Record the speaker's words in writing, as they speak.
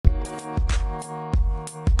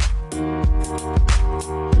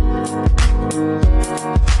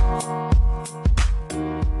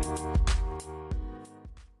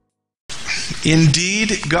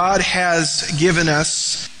Indeed, God has given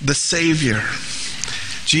us the Savior.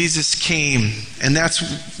 Jesus came, and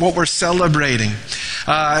that's what we're celebrating.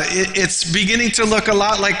 It's beginning to look a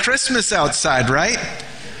lot like Christmas outside, right?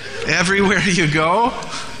 Everywhere you go.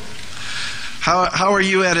 How are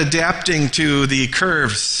you at adapting to the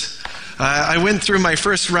curves? I went through my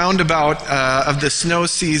first roundabout of the snow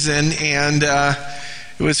season, and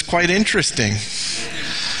it was quite interesting.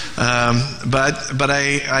 But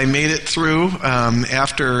I made it through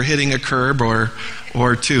after hitting a curb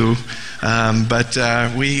or two. But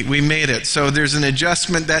we made it. So there's an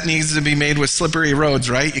adjustment that needs to be made with slippery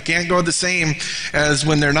roads, right? You can't go the same as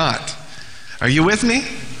when they're not. Are you with me?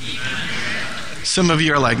 Some of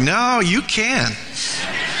you are like, no, you can.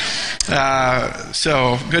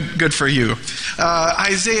 So good for you.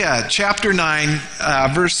 Isaiah chapter 9,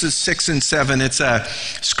 verses 6 and 7. It's a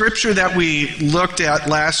scripture that we looked at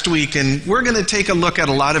last week, and we're going to take a look at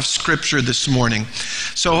a lot of scripture this morning.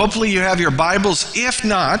 So hopefully you have your Bibles. If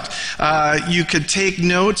not, you could take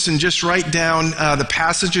notes and just write down the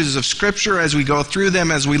passages of scripture as we go through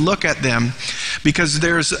them, as we look at them, because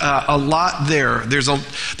there's a lot there. There's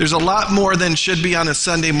a lot more than should be on a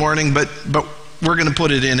Sunday morning, but we're going to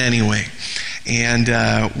put it in anyway. And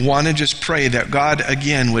want to just pray that God,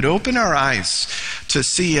 again, would open our eyes to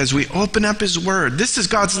see as we open up His Word. This is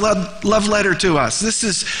God's love letter to us. This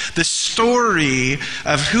is the story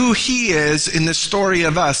of who He is in the story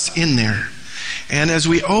of us in there. And as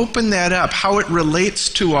we open that up, how it relates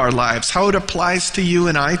to our lives, how it applies to you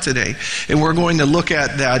and I today. And we're going to look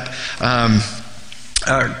at that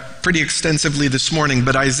pretty extensively this morning,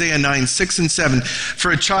 but Isaiah 9, 6 and 7.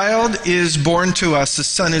 For a child is born to us, a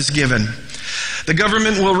son is given. The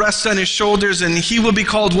government will rest on his shoulders, and he will be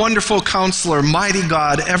called Wonderful Counselor, Mighty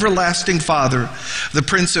God, Everlasting Father, the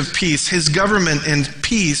Prince of Peace. His government and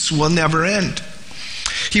peace will never end.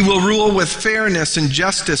 He will rule with fairness and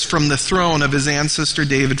justice from the throne of his ancestor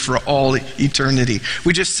David for all eternity.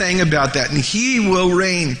 We just sang about that. And he will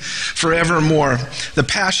reign forevermore. The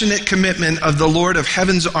passionate commitment of the Lord of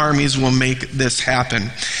heaven's armies will make this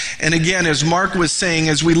happen. And again, as Mark was saying,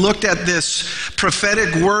 as we looked at this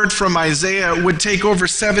prophetic word from Isaiah, it would take over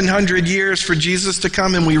 700 years for Jesus to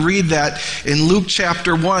come. And we read that in Luke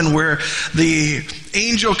chapter 1, where the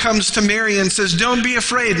angel comes to Mary and says, "Don't be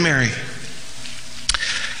afraid, Mary."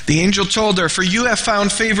 The angel told her, "For you have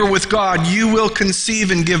found favor with God. You will conceive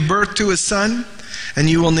and give birth to a son, and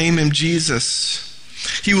you will name him Jesus.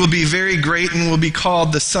 He will be very great and will be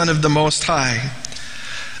called the Son of the Most High.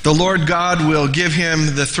 The Lord God will give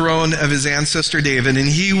him the throne of his ancestor David, and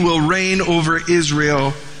he will reign over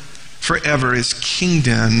Israel forever. His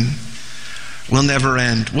kingdom will never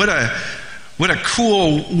end." What a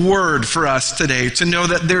cool word for us today, to know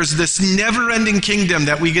that there's this never-ending kingdom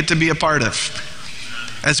that we get to be a part of.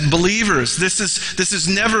 As believers, this is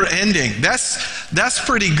never ending. That's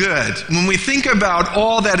pretty good. When we think about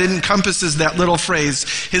all that encompasses that little phrase,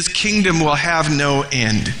 his kingdom will have no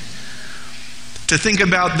end. To think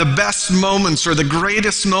about the best moments or the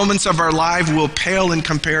greatest moments of our life will pale in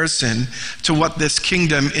comparison to what this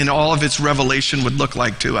kingdom in all of its revelation would look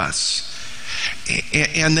like to us.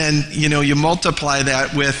 And then, you multiply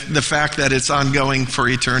that with the fact that it's ongoing for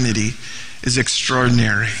eternity is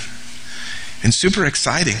extraordinary. And super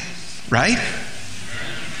exciting, right?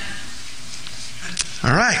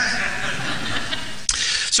 All right.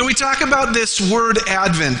 So we talk about this word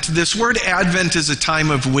Advent. This word Advent is a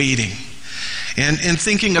time of waiting. And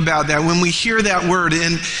thinking about that, when we hear that word,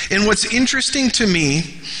 and what's interesting to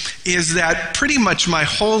me is that pretty much my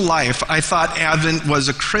whole life I thought Advent was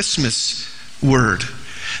a Christmas word,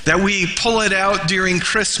 that we pull it out during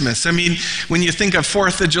Christmas. I mean, when you think of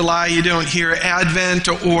 4th of July, you don't hear Advent,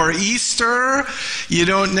 or Easter. You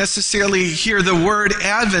don't necessarily hear the word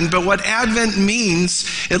Advent, but what Advent means,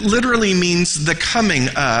 it literally means the coming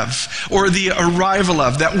of, or the arrival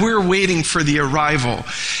of, that we're waiting for the arrival.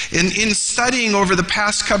 In studying over the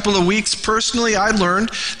past couple of weeks, personally, I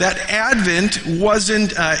learned that Advent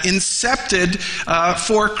wasn't incepted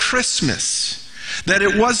for Christmas. That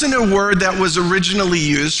it wasn't a word that was originally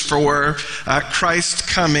used for Christ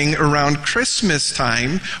coming around Christmas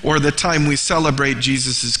time, or the time we celebrate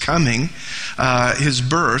Jesus' coming, his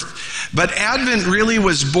birth. But Advent really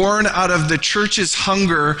was born out of the church's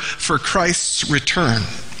hunger for Christ's return.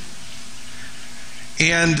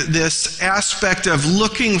 And this aspect of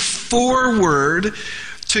looking forward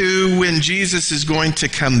to when Jesus is going to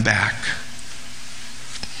come back.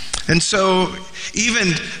 And so,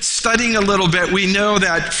 even studying a little bit, we know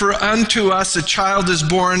that for unto us a child is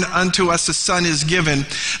born, unto us a son is given.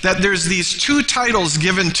 That there's these two titles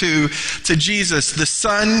given to Jesus, the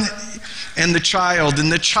Son and the child.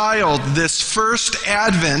 And the child, this first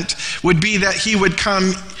advent, would be that he would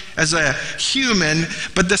come as a human,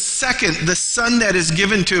 but the second, the Son that is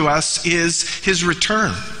given to us, is his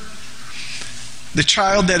return. The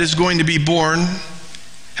child that is going to be born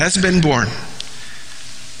has been born.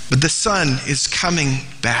 But the Son is coming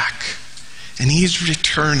back, and he's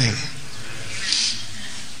returning.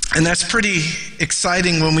 And that's pretty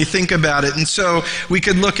exciting when we think about it. And so we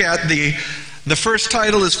could look at the first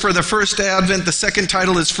title is for the first advent, the second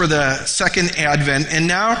title is for the second advent, and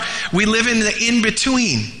now we live in the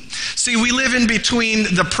in-between. See, we live in between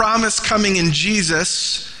the promise coming in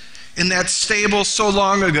Jesus in that stable so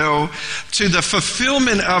long ago to the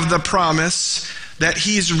fulfillment of the promise that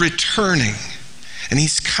he's returning. And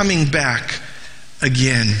he's coming back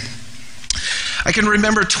again. I can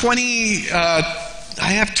remember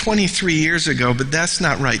 23 years ago, but that's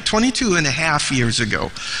not right. 22 and a half years ago,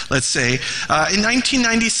 let's say. In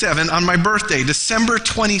 1997, on my birthday, December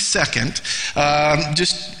 22nd,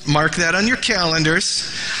 just mark that on your calendars,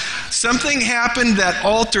 something happened that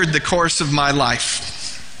altered the course of my life.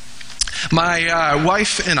 My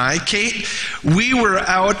wife and I, Kate, we were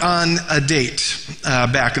out on a date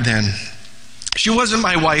back then. She wasn't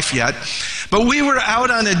my wife yet, but we were out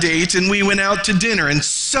on a date and we went out to dinner, and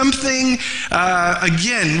something,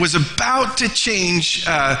 again, was about to change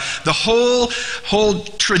the whole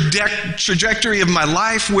trajectory of my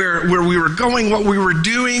life, where we were going, what we were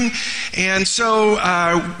doing. And so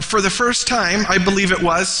for the first time, I believe it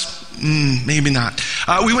was, maybe not,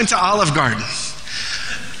 we went to Olive Garden.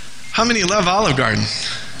 How many love Olive Garden?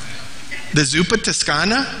 The Zuppa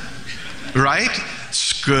Toscana, right?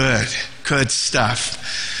 It's good stuff.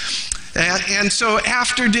 And so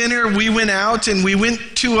after dinner, we went out and we went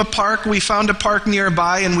to a park. We found a park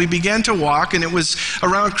nearby and we began to walk, and it was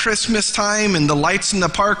around Christmas time and the lights in the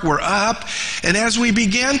park were up. And as we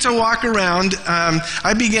began to walk around,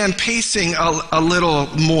 I began pacing a little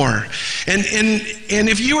more. And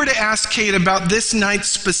if you were to ask Kate about this night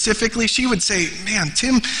specifically, she would say, man,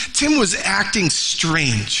 Tim was acting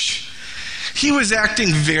strange. He was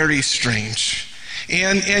acting very strange.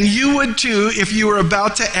 And you would too if you were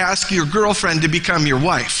about to ask your girlfriend to become your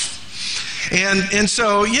wife. And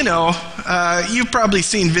so, you know, you've probably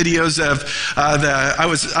seen videos of I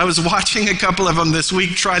was watching a couple of them this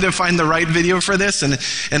week, trying to find the right video for this, and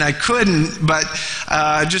I couldn't, but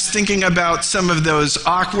just thinking about some of those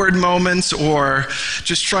awkward moments, or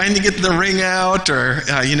just trying to get the ring out, or,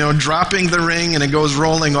 dropping the ring and it goes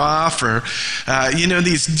rolling off, or,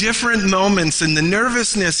 these different moments and the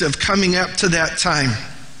nervousness of coming up to that time.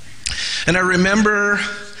 And I remember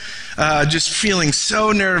just feeling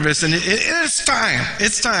so nervous, and it's time.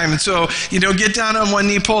 And so, get down on one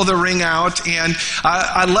knee, pull the ring out, and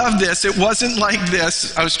I love this. It wasn't like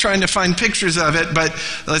this. I was trying to find pictures of it, but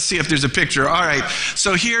let's see if there's a picture. All right,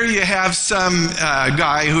 so here you have some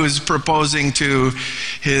guy who is proposing to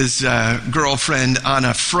his girlfriend on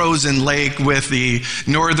a frozen lake with the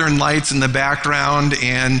northern lights in the background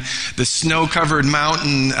and the snow-covered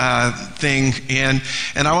mountain thing, and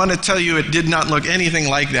I want to tell you, it did not look anything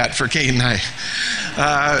like that for Kate and I.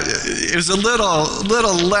 It was a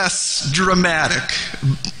little less dramatic,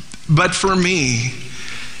 but for me,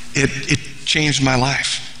 it changed my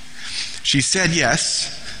life. She said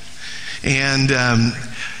yes, and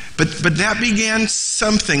but that began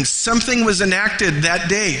something. Something was enacted that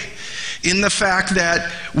day in the fact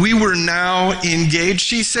that we were now engaged.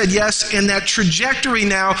 She said yes, and that trajectory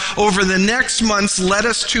now over the next months led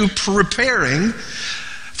us to preparing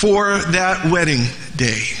for that wedding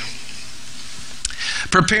day.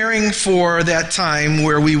 Preparing for that time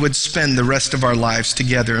where we would spend the rest of our lives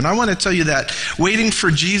together. And I want to tell you that waiting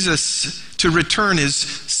for Jesus to return is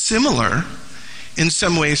similar in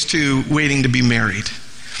some ways to waiting to be married.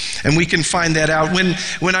 And we can find that out.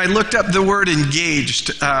 When I looked up the word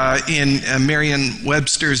engaged in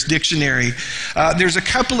Merriam-Webster's dictionary, there's a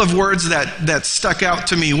couple of words that stuck out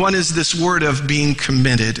to me. One is this word of being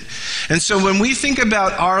committed. And so when we think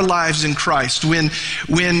about our lives in Christ, when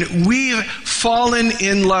we've fallen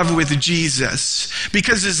in love with Jesus,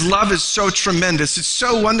 because his love is so tremendous, it's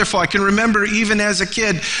so wonderful. I can remember even as a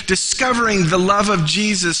kid discovering the love of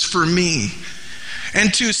Jesus for me,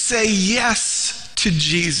 and to say yes to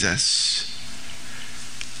Jesus.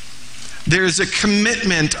 There's a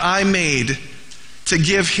commitment I made to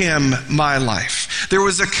give him my life. There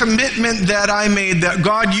was a commitment that I made that,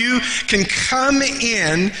 God, you can come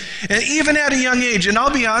in, and even at a young age, and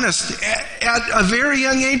I'll be honest, at a very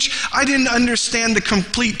young age, I didn't understand the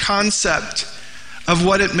complete concept of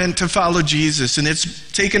what it meant to follow Jesus. And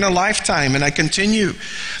it's taken a lifetime, and I continue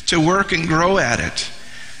to work and grow at it.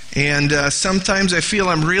 And sometimes I feel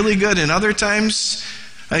I'm really good, and other times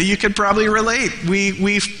you could probably relate.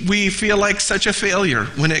 We feel like such a failure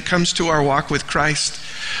when it comes to our walk with Christ.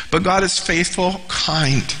 But God is faithful,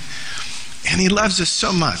 kind, and He loves us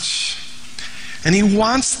so much. And He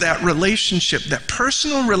wants that relationship, that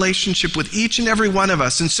personal relationship with each and every one of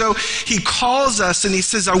us. And so He calls us and He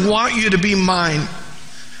says, I want you to be mine.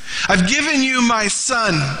 I've given you my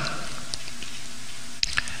Son.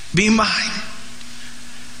 Be mine.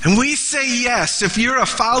 And we say yes. If you're a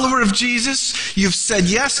follower of Jesus, you've said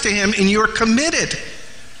yes to Him and you're committed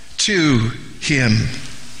to Him.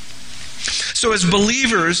 So as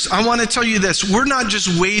believers, I want to tell you this. We're not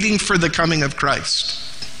just waiting for the coming of Christ,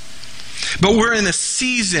 but we're in a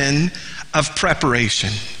season of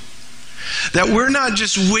preparation. That we're not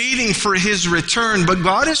just waiting for His return, but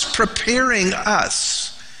God is preparing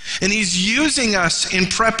us. And He's using us in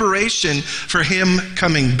preparation for Him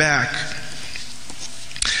coming back.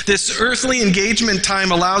 This earthly engagement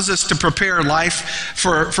time allows us to prepare life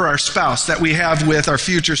for our spouse that we have with our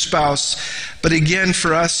future spouse. But again,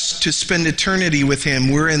 for us to spend eternity with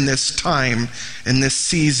Him, we're in this time, in this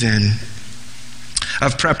season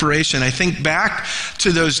of preparation. I think back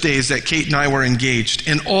to those days that Kate and I were engaged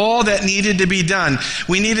and all that needed to be done.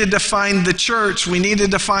 We needed to find the church. We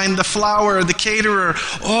needed to find the flower, the caterer,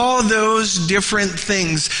 all those different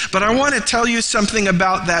things. But I want to tell you something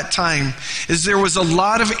about that time, is there was a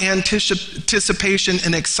lot of anticipation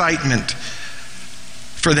and excitement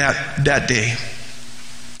for that day.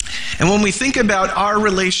 And when we think about our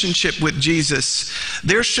relationship with Jesus,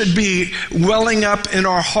 there should be welling up in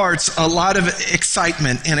our hearts a lot of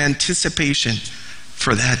excitement and anticipation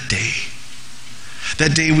for that day.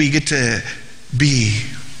 That day we get to be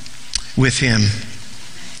with Him.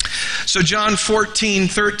 So John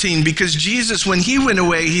 14:13, because Jesus, when He went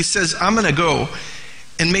away, He says, I'm going to go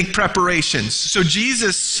and make preparations. So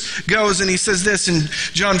Jesus goes and He says this in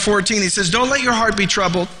John 14. He says, don't let your heart be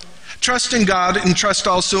troubled. Trust in God and trust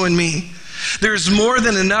also in me. There's more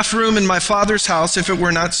than enough room in my Father's house. If it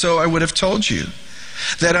were not so, I would have told you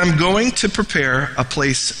that I'm going to prepare a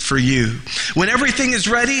place for you. When everything is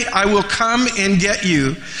ready, I will come and get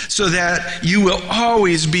you so that you will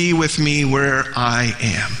always be with me where I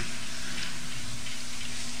am.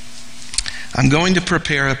 I'm going to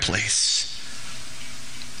prepare a place.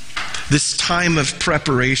 This time of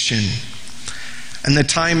preparation. And the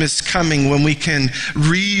time is coming when we can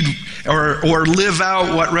read or live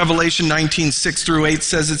out what Revelation 19:6-8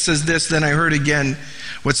 says. It says this, then I heard again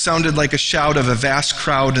what sounded like a shout of a vast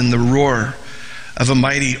crowd and the roar of a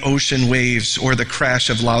mighty ocean waves or the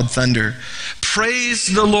crash of loud thunder. Praise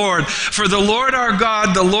the Lord, for the Lord our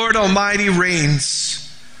God, the Lord Almighty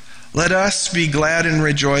reigns. Let us be glad and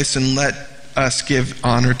rejoice and let us give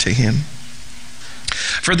honor to Him.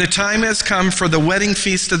 For the time has come for the wedding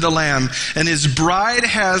feast of the Lamb, and His bride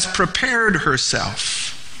has prepared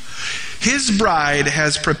herself. His bride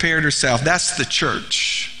has prepared herself. That's the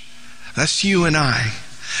church. That's you and I.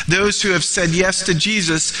 Those who have said yes to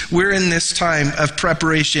Jesus, we're in this time of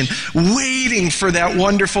preparation, waiting for that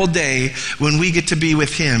wonderful day when we get to be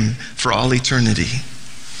with Him for all eternity.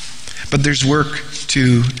 But there's work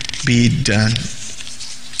to be done.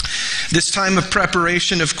 This time of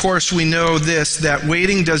preparation, of course, we know this, that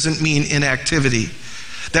waiting doesn't mean inactivity.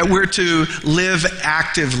 That we're to live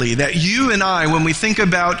actively. That you and I, when we think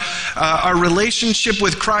about our relationship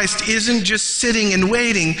with Christ, isn't just sitting and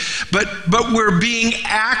waiting, but we're being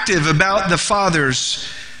active about the Father's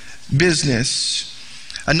business.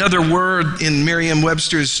 Another word in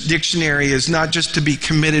Merriam-Webster's dictionary is not just to be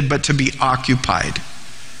committed, but to be occupied.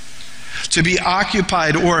 To be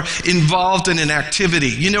occupied or involved in an activity.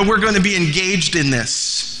 You know, we're going to be engaged in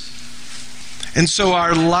this. And so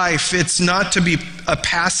our life, it's not to be a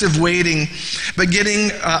passive waiting, but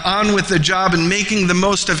getting on with the job and making the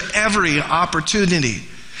most of every opportunity.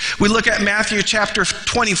 We look at Matthew chapter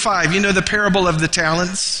 25, you know, the parable of the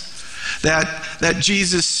talents that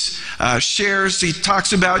Jesus shares. He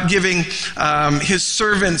talks about giving his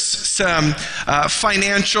servants some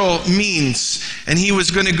financial means, and he was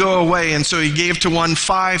going to go away. And so he gave to one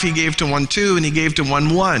 5, he gave to one 2, and he gave to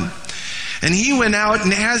one 1. And he went out,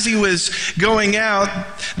 and as he was going out,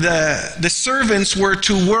 the servants were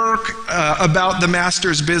to work about the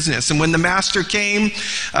master's business. And when the master came,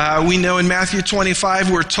 we know in Matthew 25,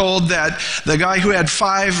 we're told that the guy who had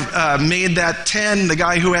 5 made that 10, the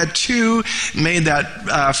guy who had 2 made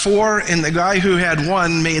that 4, and the guy who had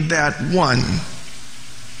 1 made that 1.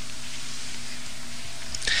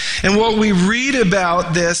 And what we read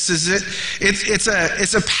about this is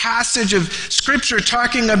it's a passage of Scripture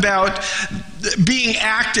talking about being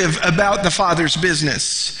active about the Father's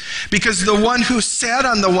business. Because the one who sat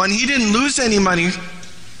on the 1, he didn't lose any money,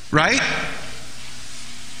 right?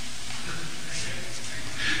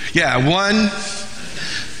 Yeah, 1.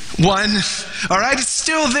 All right, it's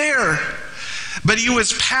still there. But he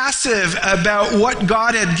was passive about what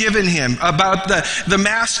God had given him, about the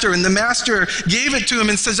master. And the master gave it to him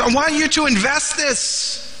and says, I want you to invest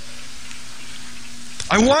this.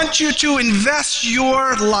 I want you to invest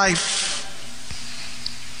your life.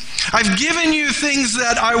 I've given you things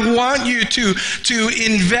that I want you to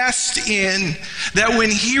invest in, that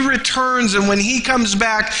when he returns and when he comes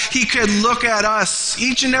back, he could look at us,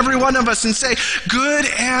 each and every one of us, and say, good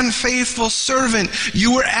and faithful servant,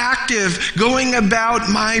 you were active going about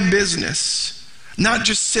my business, not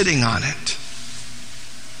just sitting on it.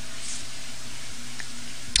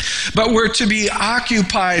 But we're to be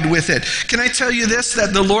occupied with it. Can I tell you this,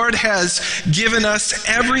 that the Lord has given us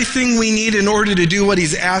everything we need in order to do what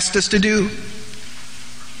he's asked us to do?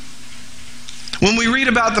 When we read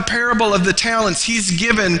about the parable of the talents, he's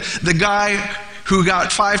given the guy who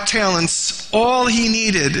got 5 talents all he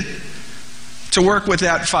needed to work with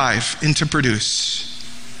that 5 and to produce.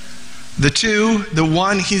 The 2, the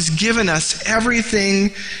 1, he's given us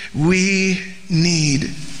everything we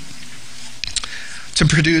need to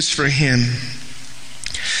produce for him.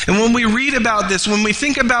 And when we read about this, when we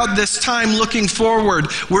think about this time looking forward,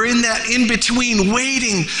 we're in that in-between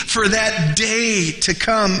waiting for that day to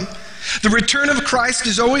come. The return of Christ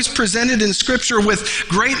is always presented in Scripture with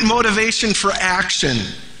great motivation for action.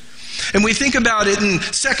 And we think about it in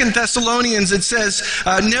 2 Thessalonians, it says,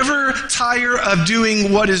 never tire of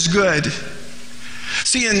doing what is good.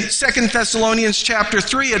 See, in 2 Thessalonians chapter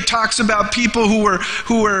 3, it talks about people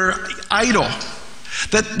who were idle.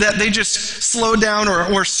 That they just slowed down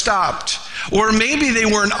or stopped. Or maybe they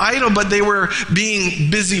weren't idle, but they were being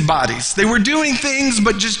busybodies. They were doing things,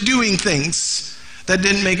 but just doing things that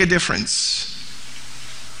didn't make a difference.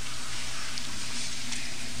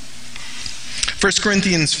 1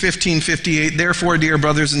 Corinthians 15:58, therefore, dear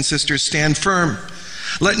brothers and sisters, stand firm.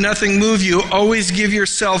 Let nothing move you. Always give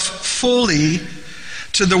yourself fully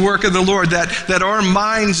to the work of the Lord, that our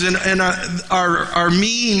minds and our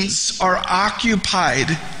means are occupied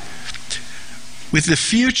with the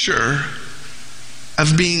future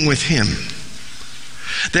of being with him.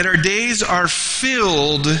 That our days are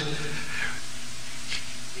filled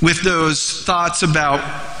with those thoughts about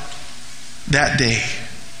that day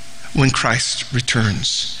when Christ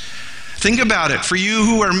returns. Think about it. For you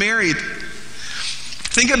who are married,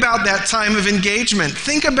 think about that time of engagement.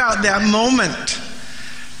 Think about that moment.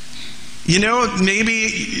 You know,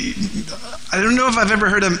 maybe, I don't know if I've ever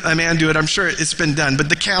heard a man do it. I'm sure it's been done. But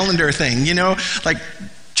the calendar thing, you know, like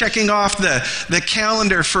checking off the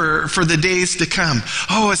calendar for the days to come.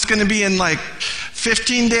 Oh, it's going to be in like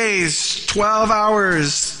 15 days, 12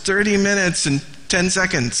 hours, 30 minutes, and 10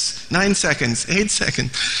 seconds, 9 seconds, 8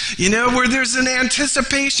 seconds. You know, where there's an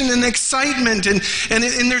anticipation and excitement, and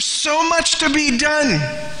there's so much to be done.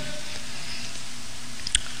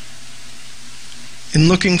 In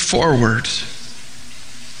looking forward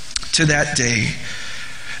to that day,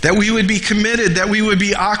 that we would be committed, that we would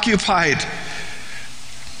be occupied.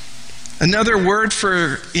 Another word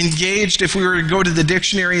for engaged, if we were to go to the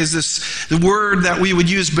dictionary, is the word that we would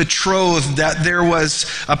use, betrothed, that there was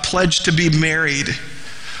a pledge to be married.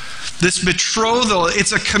 This betrothal,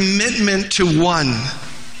 it's a commitment to one.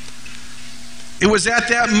 It was at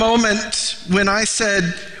that moment when I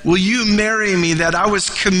said, will you marry me, that I was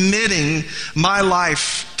committing my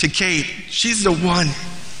life to Kate. She's the one.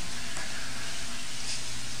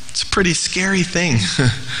 It's a pretty scary thing.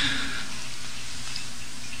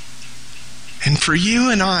 And for you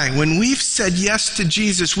and I, when we've said yes to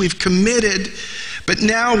Jesus, we've committed, but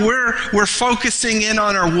now we're focusing in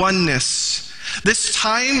on our oneness. This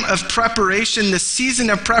time of preparation, this season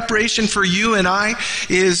of preparation for you and I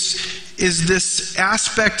is this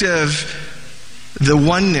aspect of the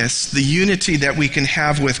oneness, the unity that we can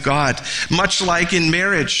have with God. Much like in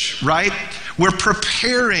marriage, right? We're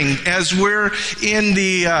preparing as we're in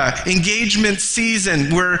the engagement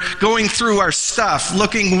season. We're going through our stuff,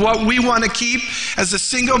 looking what we want to keep as a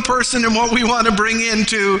single person and what we want to bring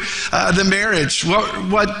into the marriage.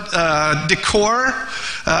 What decor?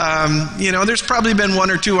 There's probably been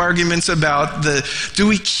one or two arguments about do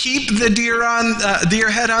we keep the deer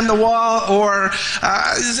head on the wall, or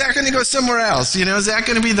is that going to go somewhere else? Is that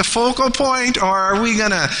going to be the focal point, or are we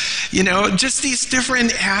going to, just these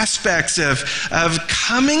different aspects of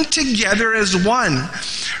coming together as one,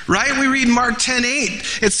 right? We read Mark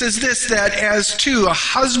 10:8. It says this, that as two, a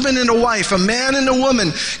husband and a wife, a man and a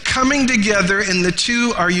woman, coming together, and the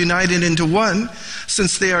two are united into one,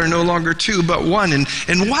 since they are no longer two, but one. And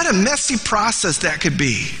what a messy process that could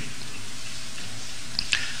be.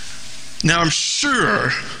 Now, I'm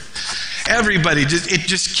sure everybody, it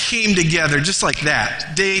just came together just like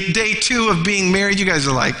that. Day 2 of being married, you guys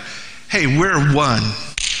are like, hey, we're one.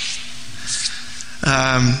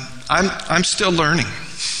 I'm still learning.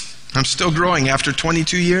 I'm still growing after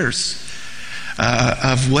 22 years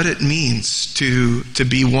of what it means to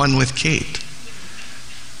be one with Kate,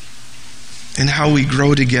 and how we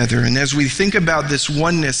grow together. And as we think about this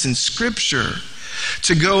oneness in Scripture,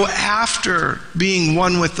 to go after being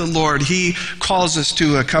one with the Lord, He calls us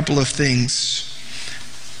to a couple of things.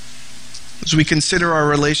 As we consider our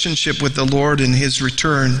relationship with the Lord and His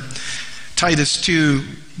return, Titus 2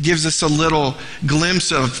 gives us a little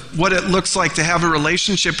glimpse of what it looks like to have a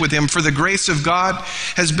relationship with Him. For the grace of God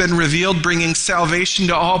has been revealed, bringing salvation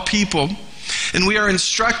to all people. And we are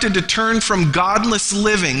instructed to turn from godless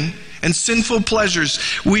living and sinful pleasures.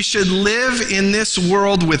 We should live in this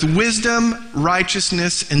world with wisdom,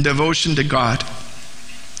 righteousness, and devotion to God,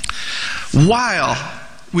 while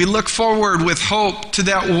we look forward with hope to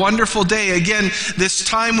that wonderful day. Again, this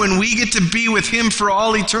time when we get to be with Him for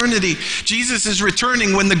all eternity. Jesus is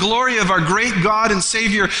returning, when the glory of our great God and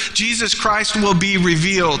Savior, Jesus Christ, will be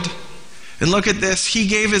revealed. And look at this. He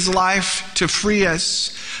gave His life to free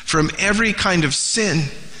us from every kind of sin,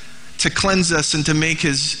 to cleanse us and to make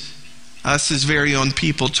us His very own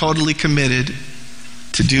people, totally committed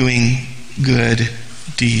to doing good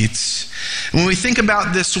deeds. When we think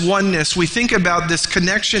about this oneness, we think about this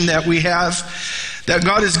connection that we have, that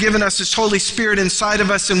God has given us His Holy Spirit inside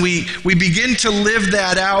of us, and we begin to live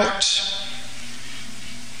that out.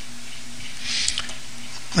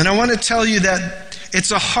 And I want to tell you that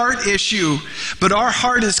it's a heart issue, but our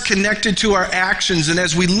heart is connected to our actions. And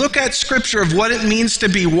as we look at Scripture of what it means to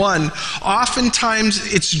be one,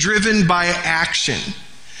 oftentimes it's driven by action.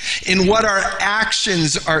 In what our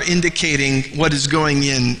actions are indicating what is going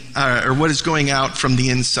in, or what is going out from the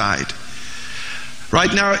inside.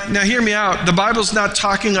 Right now hear me out. The Bible's not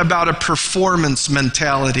talking about a performance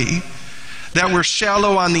mentality, that we're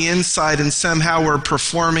shallow on the inside and somehow we're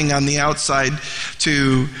performing on the outside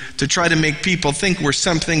to try to make people think we're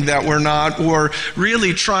something that we're not, or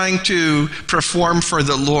really trying to perform for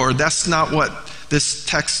the Lord. That's not what this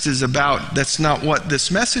text is about. That's not what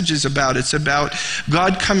this message is about. It's about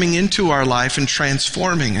God coming into our life and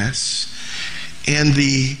transforming us. And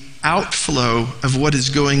the outflow of what is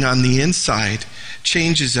going on the inside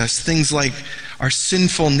changes us. Things like our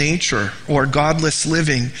sinful nature or godless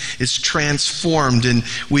living is transformed, and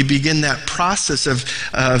we begin that process of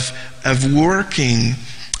working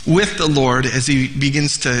with the Lord as He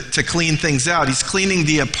begins to clean things out. He's cleaning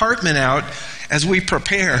the apartment out as we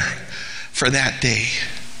prepare for that day.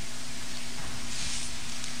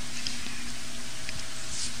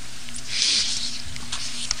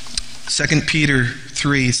 Second Peter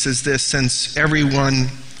 3 says this, since everyone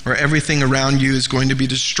or everything around you is going to be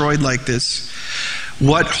destroyed like this,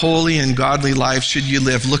 what holy and godly life should you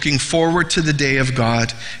live, looking forward to the day of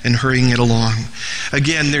God and hurrying it along?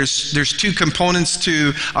 Again, there's two components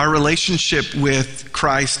to our relationship with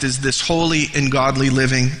Christ, is this holy and godly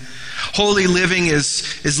living. Holy living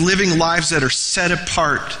is living lives that are set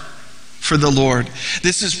apart for the Lord.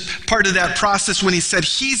 This is part of that process when He said,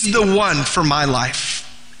 He's the one for my life.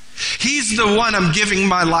 He's the one I'm giving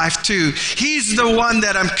my life to. He's the one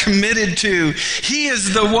that I'm committed to. He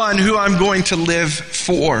is the one who I'm going to live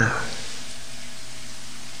for.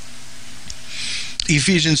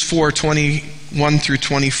 Ephesians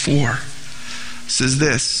 4:21-24 says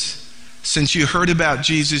this, since you heard about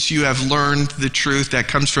Jesus, you have learned the truth that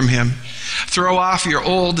comes from Him. Throw off your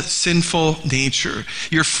old sinful nature,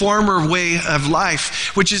 your former way of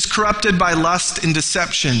life, which is corrupted by lust and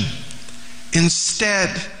deception.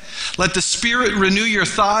 Instead, Let the Spirit renew your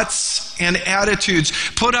thoughts and attitudes.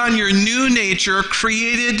 Put on your new nature,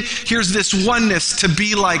 created, here's this oneness, to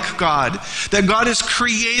be like God. That God is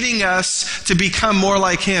creating us to become more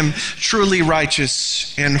like Him, truly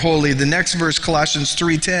righteous and holy. The next verse, Colossians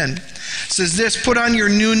 3:10, says this, put on your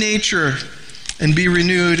new nature and be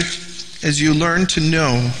renewed as you learn to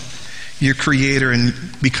know your Creator and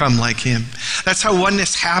become like Him. That's how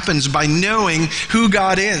oneness happens, by knowing who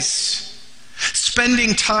God is.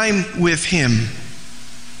 Spending time with Him.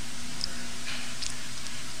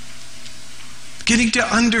 Getting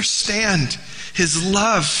to understand His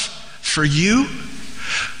love for you.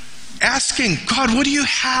 Asking, God, what do you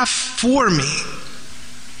have for me?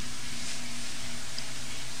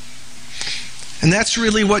 And that's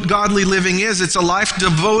really what godly living is. It's a life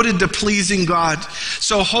devoted to pleasing God.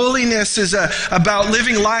 So holiness is about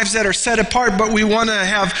living lives that are set apart, but we want to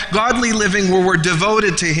have godly living where we're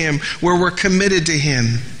devoted to Him, where we're committed to Him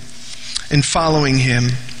and following Him.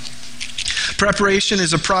 Preparation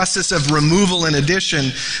is a process of removal and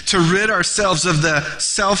addition to rid ourselves of the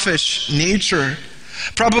selfish nature.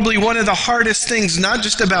 Probably one of the hardest things, not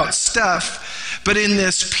just about stuff, but in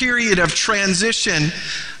this period of transition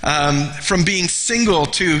from being single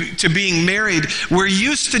to being married, we're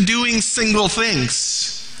used to doing single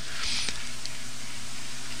things.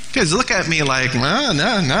 Guys, look at me like, well,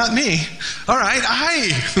 no, not me. All right, I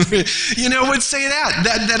would say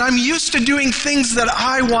that I'm used to doing things that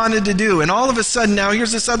I wanted to do. And all of a sudden now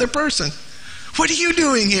here's this other person. What are you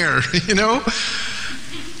doing here?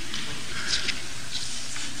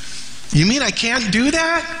 You mean I can't do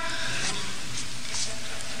that?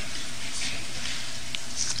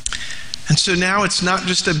 And so now it's not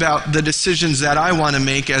just about the decisions that I want to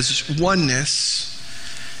make as oneness.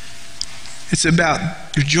 It's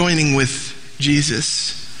about joining with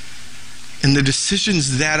Jesus. And the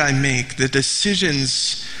decisions that I make, the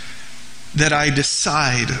decisions that I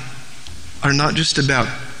decide, are not just about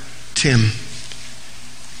Tim.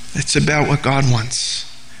 It's about what God wants,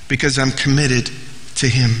 because I'm committed to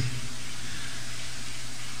Him.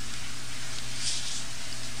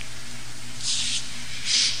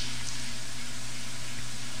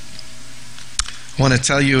 I want to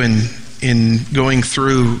tell you in going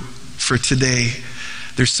through for today,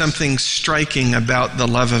 there's something striking about the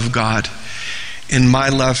love of God and my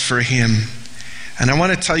love for Him. And I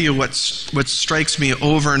want to tell you what strikes me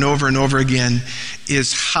over and over and over again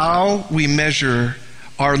is how we measure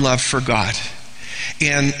our love for God.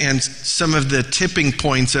 And some of the tipping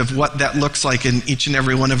points of what that looks like in each and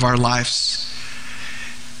every one of our lives.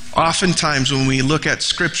 Oftentimes when we look at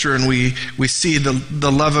Scripture and we see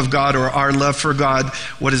the love of God or our love for God,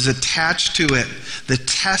 what is attached to it, the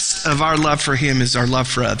test of our love for Him is our love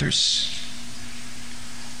for others.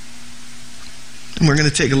 And we're going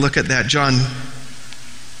to take a look at that.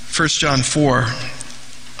 1 John 4,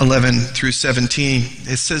 11 through 17.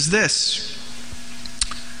 It says this,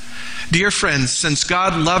 dear friends, since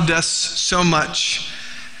God loved us so much,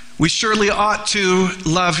 we surely ought to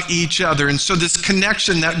love each other. And so this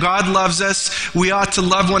connection that God loves us, we ought to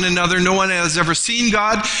love one another. No one has ever seen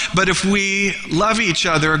God, but if we love each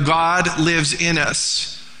other, God lives in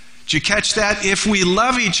us. Did you catch that? If we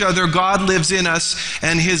love each other, God lives in us,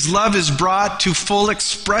 and His love is brought to full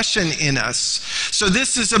expression in us. So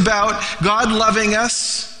this is about God loving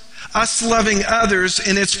us loving others,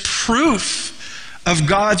 and it's proof of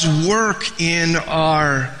God's work in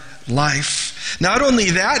our life. Not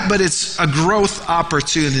only that, but it's a growth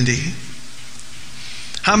opportunity.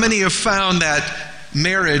 How many have found that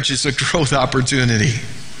marriage is a growth opportunity?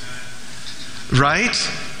 Right?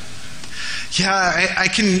 Yeah, I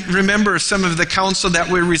can remember some of the counsel that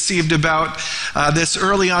we received about this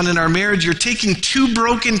early on in our marriage. You're taking two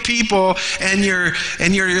broken people and you're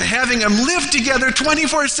having them live together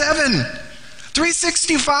 24/7,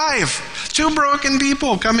 365. Two broken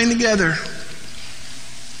people coming together.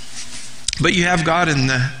 But you have God in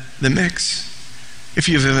the mix, if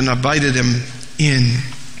you've even invited Him in.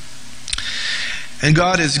 And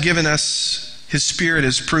God has given us His Spirit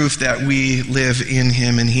as proof that we live in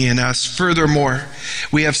Him and He in us. Furthermore,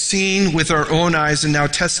 we have seen with our own eyes and now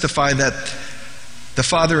testify that the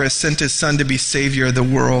Father has sent His Son to be Savior of the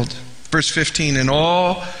world. Verse 15, and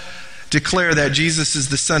all declare that Jesus is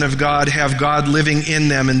the Son of God, have God living in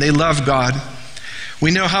them, and they love God. We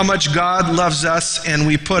know how much God loves us, and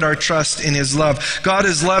we put our trust in His love. God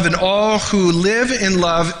is love, and all who live in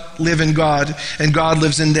love live in God, and God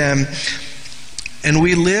lives in them. And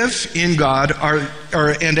we live in God,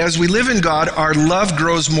 and as we live in God, our love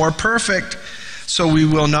grows more perfect, so we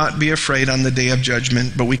will not be afraid on the day of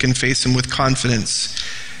judgment, but we can face Him with confidence,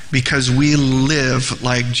 because we live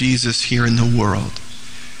like Jesus here in the world.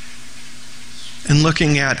 and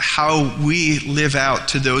looking at how we live out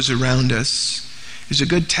to those around us is a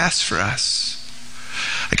good test for us.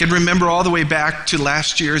 I can remember all the way back to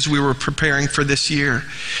last year as we were preparing for this year.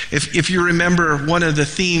 If you remember, one of the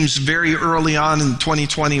themes very early on in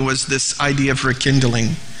 2020 was this idea of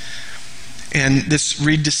rekindling. And this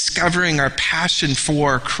rediscovering our passion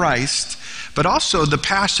for Christ, but also the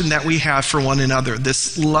passion that we have for one another,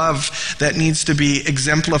 this love that needs to be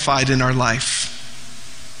exemplified in our life.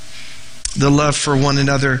 The love for one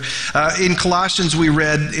another. In Colossians we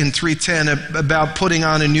read in 3:10 about putting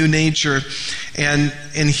on a new nature. And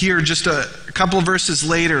here just a couple of verses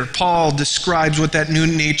later, Paul describes what that new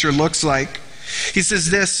nature looks like. He says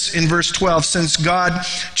this in verse 12, since God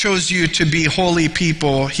chose you to be holy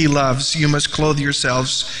people he loves, you must clothe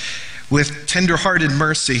yourselves with tender-hearted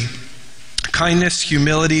mercy, kindness,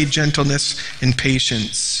 humility, gentleness, and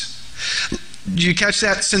patience. Did you catch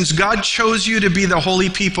that? Since God chose you to be the holy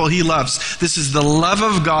people he loves, this is the love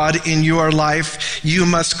of God in your life, you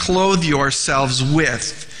must clothe yourselves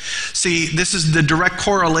with. See, this is the direct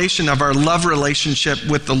correlation of our love relationship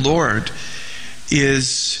with the Lord,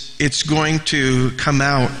 is it's going to come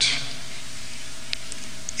out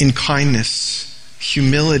in kindness,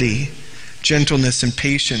 humility, gentleness, and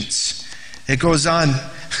patience. It goes on,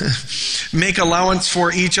 make allowance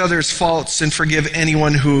for each other's faults and forgive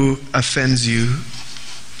anyone who offends you.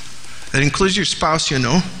 That includes your spouse, you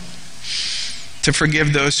know, to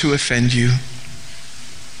forgive those who offend you.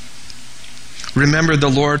 Remember, the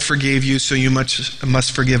Lord forgave you, so you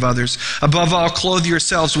must forgive others. Above all, clothe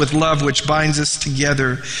yourselves with love, which binds us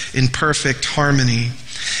together in perfect harmony.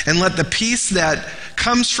 And let the peace that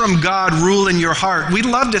comes from God rule in your heart. We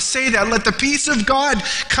love to say that. Let the peace of God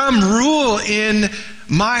come rule in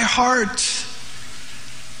my heart.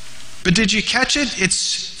 But did you catch it?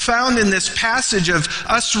 It's found in this passage of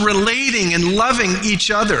us relating and loving each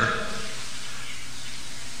other.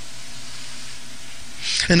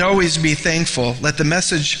 And always be thankful. Let the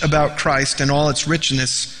message about Christ and all its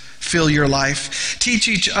richness fill your life. Teach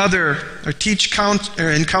each other, or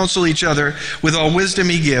and counsel each other with all wisdom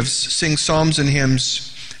he gives. Sing psalms and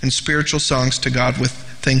hymns and spiritual songs to God with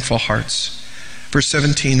thankful hearts. Verse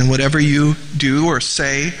 17, and whatever you do or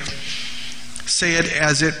say it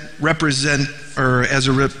as a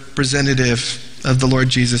representative of the Lord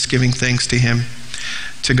Jesus, giving thanks to him,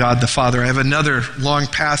 to God the Father. I have another long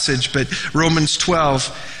passage, but Romans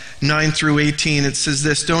 12, 9 through 18, it says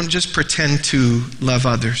this, don't just pretend to love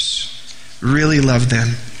others. Really love them.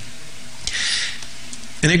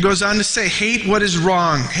 And it goes on to say, hate what is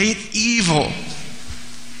wrong, hate evil.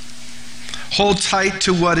 Hold tight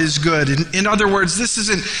to what is good. In other words, this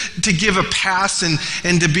isn't to give a pass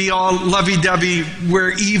and to be all lovey-dovey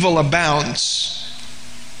where evil abounds.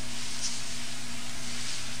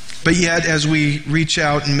 But yet, as we reach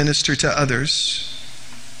out and minister to others,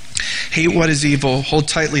 hate what is evil, hold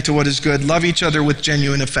tightly to what is good, love each other with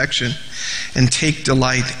genuine affection, and take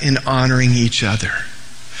delight in honoring each other.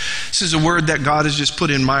 This is a word that God has just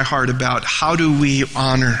put in my heart about how do we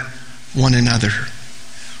honor one another.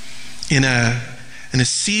 In a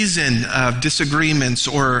season of disagreements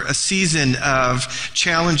or a season of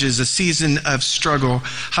challenges, a season of struggle,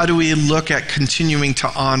 how do we look at continuing to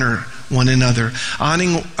honor one another?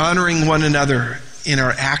 Honoring one another in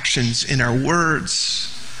our actions, in our words,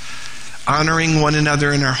 honoring one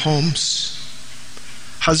another in our homes.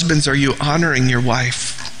 Husbands, are you honoring your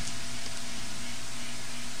wife?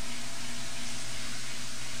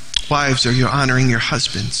 Wives, are you honoring your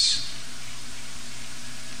husbands?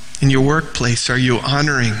 In your workplace, are you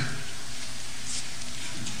honoring?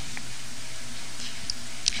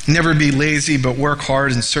 Never be lazy, but work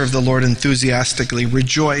hard and serve the Lord enthusiastically.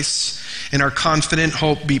 Rejoice in our confident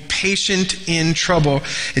hope. Be patient in trouble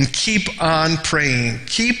and keep on praying.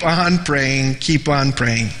 Keep on praying. Keep on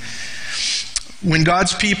praying. When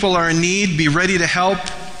God's people are in need, be ready to help.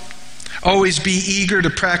 Always be eager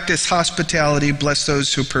to practice hospitality. Bless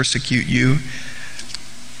those who persecute you.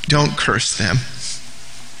 Don't curse them.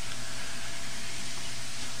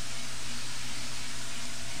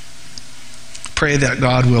 Pray that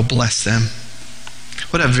God will bless them.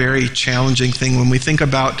 What a very challenging thing when we think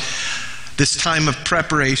about this time of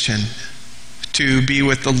preparation to be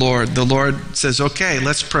with the Lord. The Lord says, okay,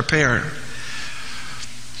 let's prepare.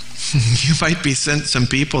 You might be sent some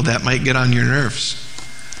people that might get on your nerves.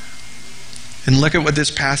 And look at what this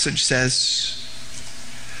passage says.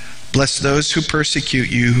 Bless those who persecute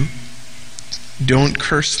you. Don't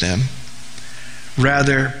curse them.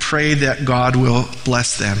 Rather, pray that God will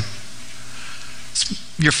bless them.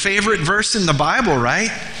 It's your favorite verse in the Bible,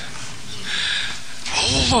 right?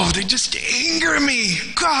 Oh, they just anger me.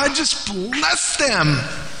 God, just bless them.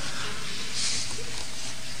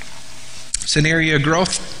 It's an area of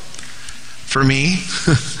growth for me.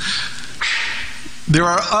 There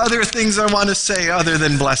are other things I want to say other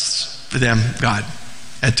than bless them, God,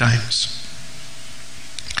 at times.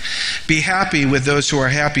 Be happy with those who are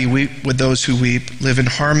happy, weep with those who weep. Live in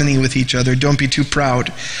harmony with each other. Don't be too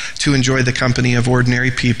proud to enjoy the company of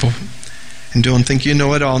ordinary people. And don't think you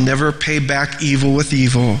know it all. Never pay back evil with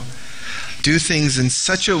evil. Do things in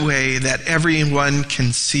such a way that everyone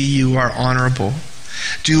can see you are honorable.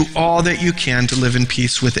 Do all that you can to live in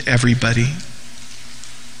peace with everybody.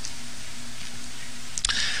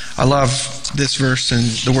 I love this verse, and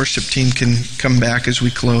the worship team can come back as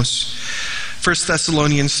we close. 1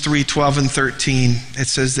 Thessalonians 3:12 and 13, it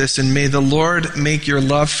says this, and may the Lord make your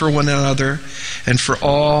love for one another and for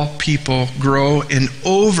all people grow and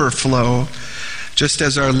overflow, just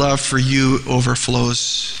as our love for you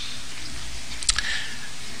overflows.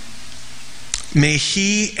 May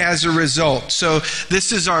he as a result, so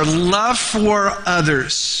this is our love for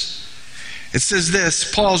others. It says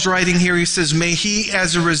this, Paul's writing here, he says, may he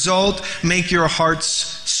as a result make your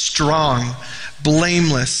hearts strong,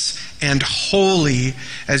 blameless, and holy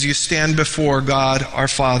as you stand before God our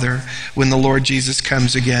Father when the Lord Jesus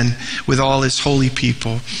comes again with all his holy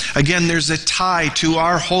people. Again, there's a tie to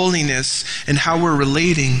our holiness and how we're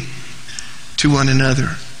relating to one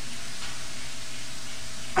another.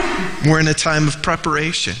 We're in a time of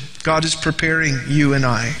preparation. God is preparing you and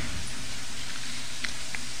I.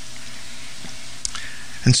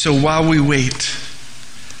 And so while we wait,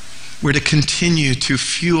 we're to continue to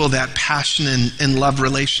fuel that passion and love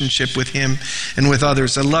relationship with him and with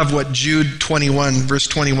others. I love what Jude 21, verse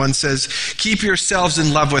 21 says, keep yourselves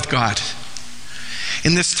in love with God.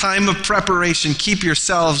 In this time of preparation, keep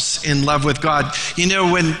yourselves in love with God. You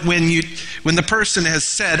know, when the person has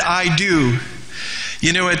said, I do,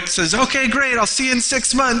 you know, it says, okay, great, I'll see you in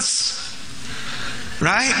 6 months.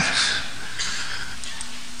 Right?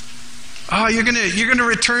 Oh, you're gonna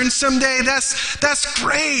return someday? That's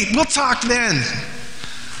great. We'll talk then.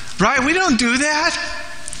 Right? We don't do that.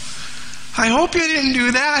 I hope you didn't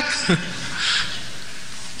do that.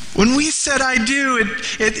 When we said I do,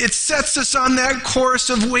 it sets us on that course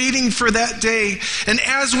of waiting for that day. And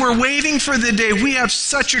as we're waiting for the day, we have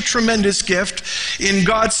such a tremendous gift in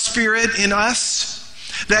God's Spirit in us,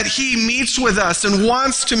 that he meets with us and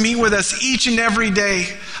wants to meet with us each and every day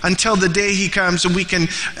until the day he comes and we can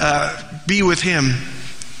be with him.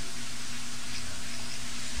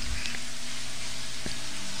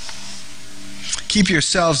 Keep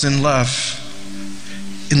yourselves in love,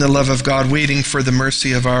 in the love of God, waiting for the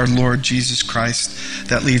mercy of our Lord Jesus Christ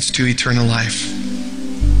that leads to eternal life.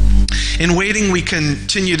 In waiting, we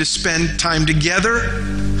continue to spend time together,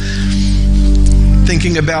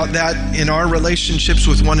 thinking about that in our relationships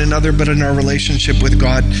with one another, but in our relationship with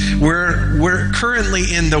God. We're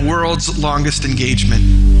currently in the world's longest engagement,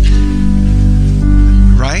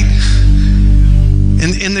 right?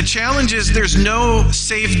 And the challenge is there's no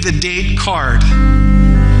save the date card.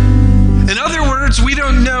 In other words, we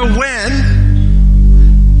don't know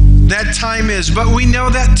when that time is, but we know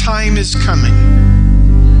that time is coming.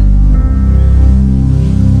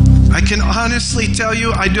 I can honestly tell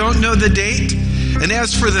you, I don't know the date. And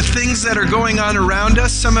as for the things that are going on around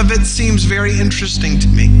us, some of it seems very interesting to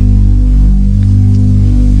me.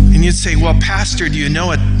 And you'd say, well, Pastor, do you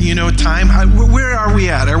know it? You know time? Where are we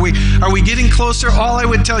at? Are we getting closer? All I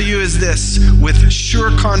would tell you is this, with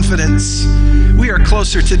sure confidence, we are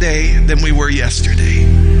closer today than we were yesterday.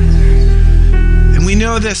 And we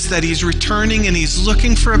know this, that he's returning and he's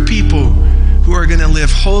looking for a people who are going to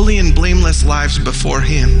live holy and blameless lives before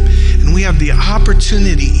him. And we have the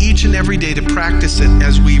opportunity each and every day to practice it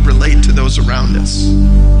as we relate to those around us.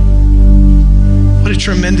 What a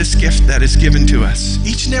tremendous gift that is given to us.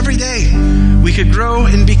 Each and every day, we could grow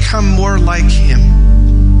and become more like him.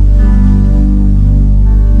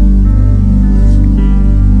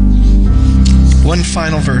 One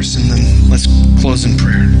final verse, and then let's close in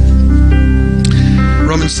prayer.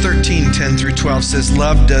 Romans 13:10 through 12 says,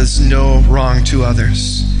 love does no wrong to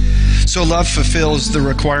others. So love fulfills the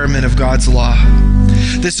requirement of God's law.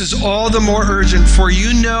 This is all the more urgent, for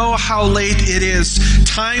you know how late it is.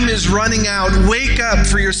 Time is running out. Wake up,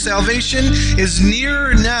 for your salvation is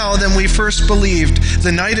nearer now than we first believed.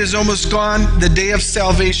 The night is almost gone. The day of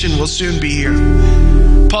salvation will soon be here.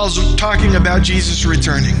 Paul's talking about Jesus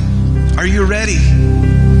returning. Are you ready?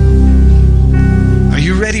 Are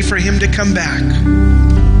you ready for him to come back?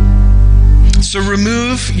 So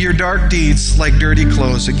remove your dark deeds like dirty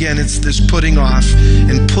clothes. Again, it's this putting off,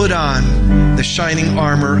 and put on the shining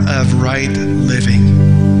armor of right living.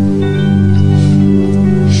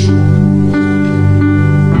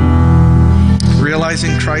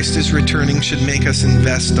 Realizing Christ Christ is returning should make us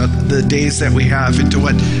invest the days that we have into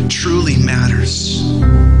what truly matters.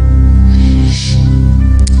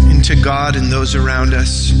 Into God and those around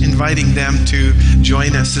us, inviting them to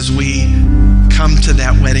join us as we come to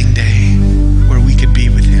that wedding day where we could be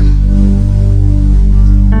with Him.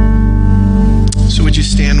 So would you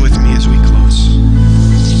stand with me as we close?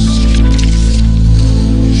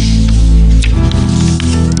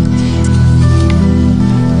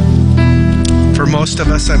 For most of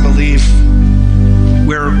us, I believe,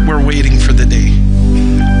 we're waiting for the day.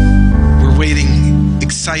 We're waiting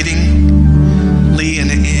excitingly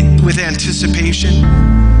and with anticipation.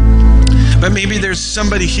 But maybe there's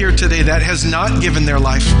somebody here today that has not given their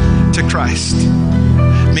life to Christ.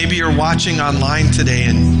 Maybe you're watching online today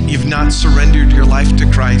and you've not surrendered your life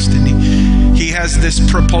to Christ. And He has this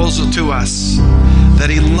proposal to us that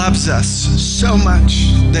He loves us so much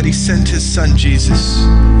that He sent His Son Jesus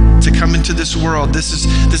to come into this world. This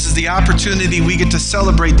is the opportunity we get to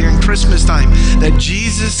celebrate during Christmas time, that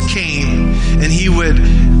Jesus came and He would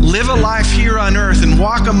live a life here on earth and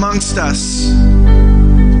walk amongst us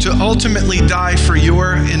to ultimately die for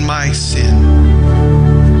your and my sin.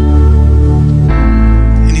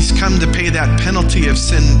 He's come to pay that penalty of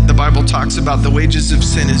sin. The Bible talks about the wages of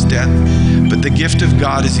sin is death, but the gift of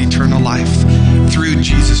God is eternal life through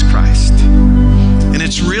Jesus Christ. And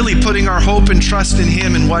it's really putting our hope and trust in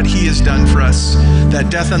Him and what He has done for us, that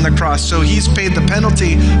death on the cross. So He's paid the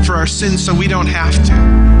penalty for our sins so we don't have to.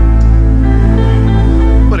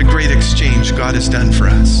 What a great exchange God has done for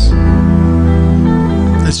us.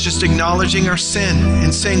 It's just acknowledging our sin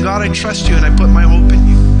and saying, God, I trust You and I put my hope in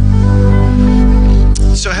You.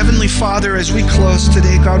 So Heavenly Father, as we close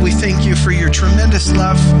today, God, we thank You for Your tremendous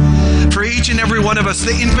love for each and every one of us,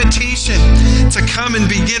 the invitation to come and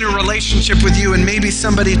begin a relationship with You. And maybe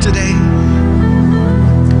somebody today,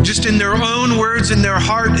 just in their own words, in their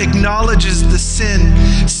heart, acknowledges the sin.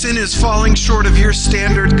 Sin is falling short of Your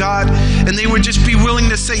standard, God. And they would just be willing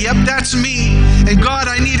to say, yep, that's me. And God,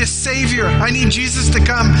 I need a Savior. I need Jesus to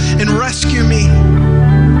come and rescue me.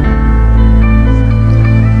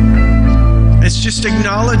 It's just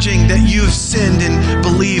acknowledging that you've sinned and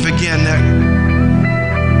believe again that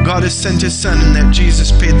God has sent His Son and that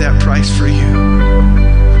Jesus paid that price for you.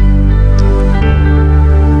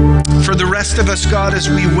 For the rest of us, God, as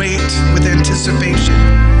we wait with anticipation,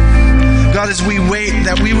 God, as we wait,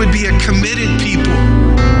 that we would be a committed people.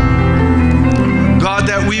 God,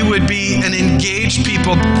 that we would be an engaged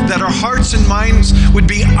people, that our hearts and minds would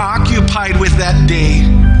be occupied with that day.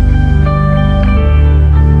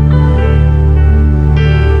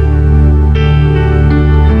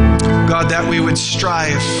 God, that we would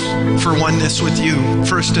strive for oneness with You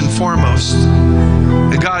first and foremost.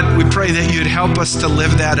 And God, we pray that You'd help us to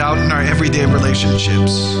live that out in our everyday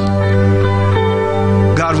relationships.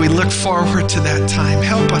 God, we look forward to that time.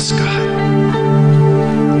 Help us, God.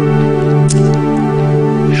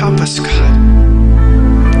 Help us, God.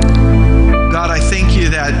 God, I thank You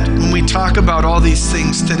that when we talk about all these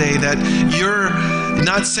things today, that You're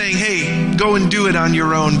not saying, hey, go and do it on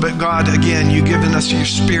your own, but God, again, You've given us Your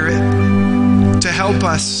Spirit to help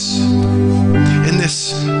us in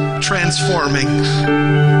this transforming.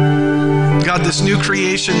 God, this new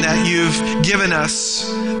creation that You've given us,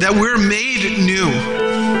 that we're made new.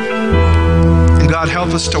 And God, help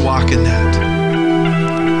us to walk in that.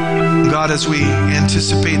 And God, as we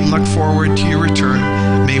anticipate and look forward to Your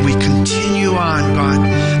return, may we continue on, God,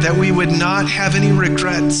 that we would not have any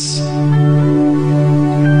regrets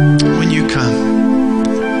when You come.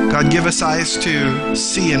 God, give us eyes to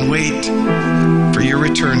see and wait for Your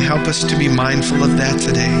return. Help us to be mindful of that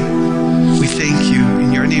today. We thank You.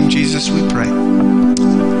 In Your name, Jesus, we pray.